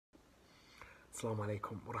Assalamu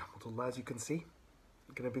alaikum wa rahmatullah. As you can see,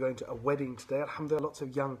 I'm going to be going to a wedding today. Alhamdulillah, lots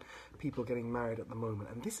of young people getting married at the moment.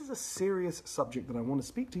 And this is a serious subject that I want to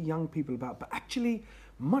speak to young people about, but actually,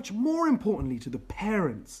 much more importantly, to the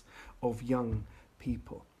parents of young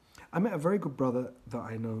people. I met a very good brother that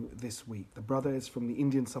I know this week. The brother is from the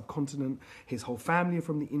Indian subcontinent. His whole family are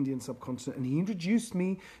from the Indian subcontinent. And he introduced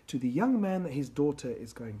me to the young man that his daughter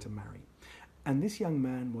is going to marry. And this young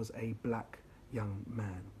man was a black young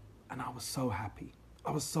man. And I was so happy.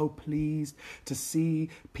 I was so pleased to see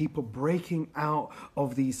people breaking out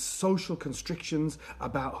of these social constrictions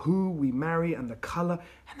about who we marry and the color.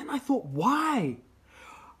 And then I thought, why?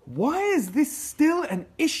 Why is this still an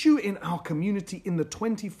issue in our community in the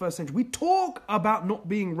 21st century? We talk about not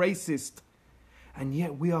being racist, and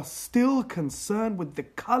yet we are still concerned with the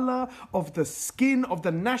color of the skin, of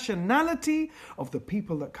the nationality of the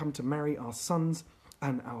people that come to marry our sons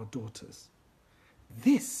and our daughters.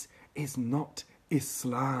 This is not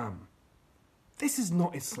Islam. This is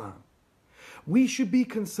not Islam. We should be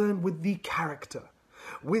concerned with the character,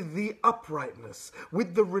 with the uprightness,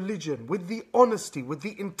 with the religion, with the honesty, with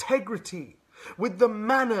the integrity, with the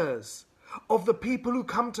manners of the people who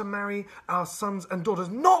come to marry our sons and daughters,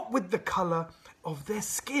 not with the color of their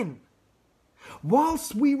skin.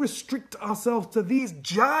 Whilst we restrict ourselves to these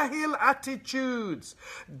jahil attitudes,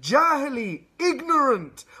 jahili,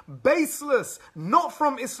 ignorant, baseless, not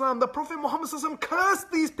from Islam, the Prophet Muhammad ﷺ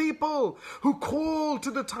cursed these people who call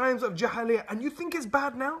to the times of jahiliyyah. And you think it's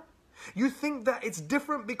bad now? You think that it's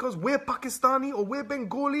different because we're Pakistani or we're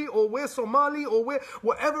Bengali or we're Somali or we're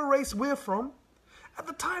whatever race we're from? At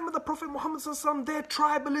the time of the Prophet Muhammad ﷺ, their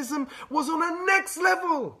tribalism was on a next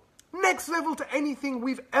level to anything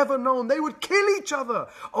we've ever known. They would kill each other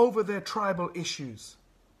over their tribal issues.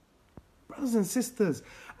 Brothers and sisters,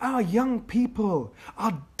 our young people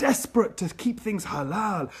are desperate to keep things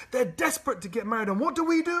halal. They're desperate to get married. And what do?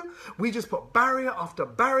 We just put barrier after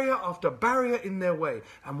barrier after barrier in their way.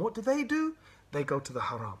 And what do? They go to the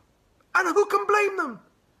haram. And who can blame them?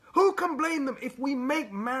 Who can blame them? If we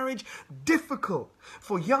make marriage difficult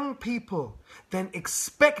for young people, then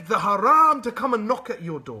expect the haram to come and knock at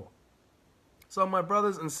your door. So my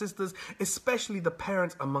brothers and sisters, especially the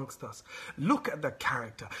parents amongst us, look at the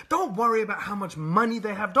character. Don't worry about how much money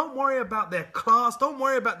they have. Don't worry about their class. Don't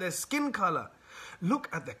worry about their skin color. Look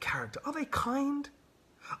at the character. Are they kind?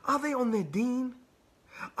 Are they on their deen?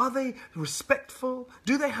 Are they respectful?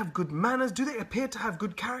 Do they have good manners? Do they appear to have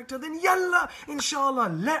good character? Then yalla,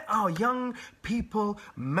 inshallah, let our young people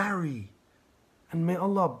marry. And may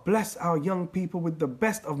Allah bless our young people with the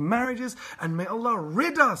best of marriages. And may Allah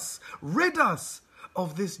rid us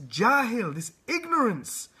of this jahil, this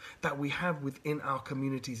ignorance that we have within our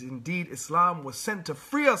communities. Indeed, Islam was sent to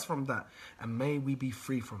free us from that. And may we be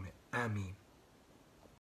free from it. Ameen.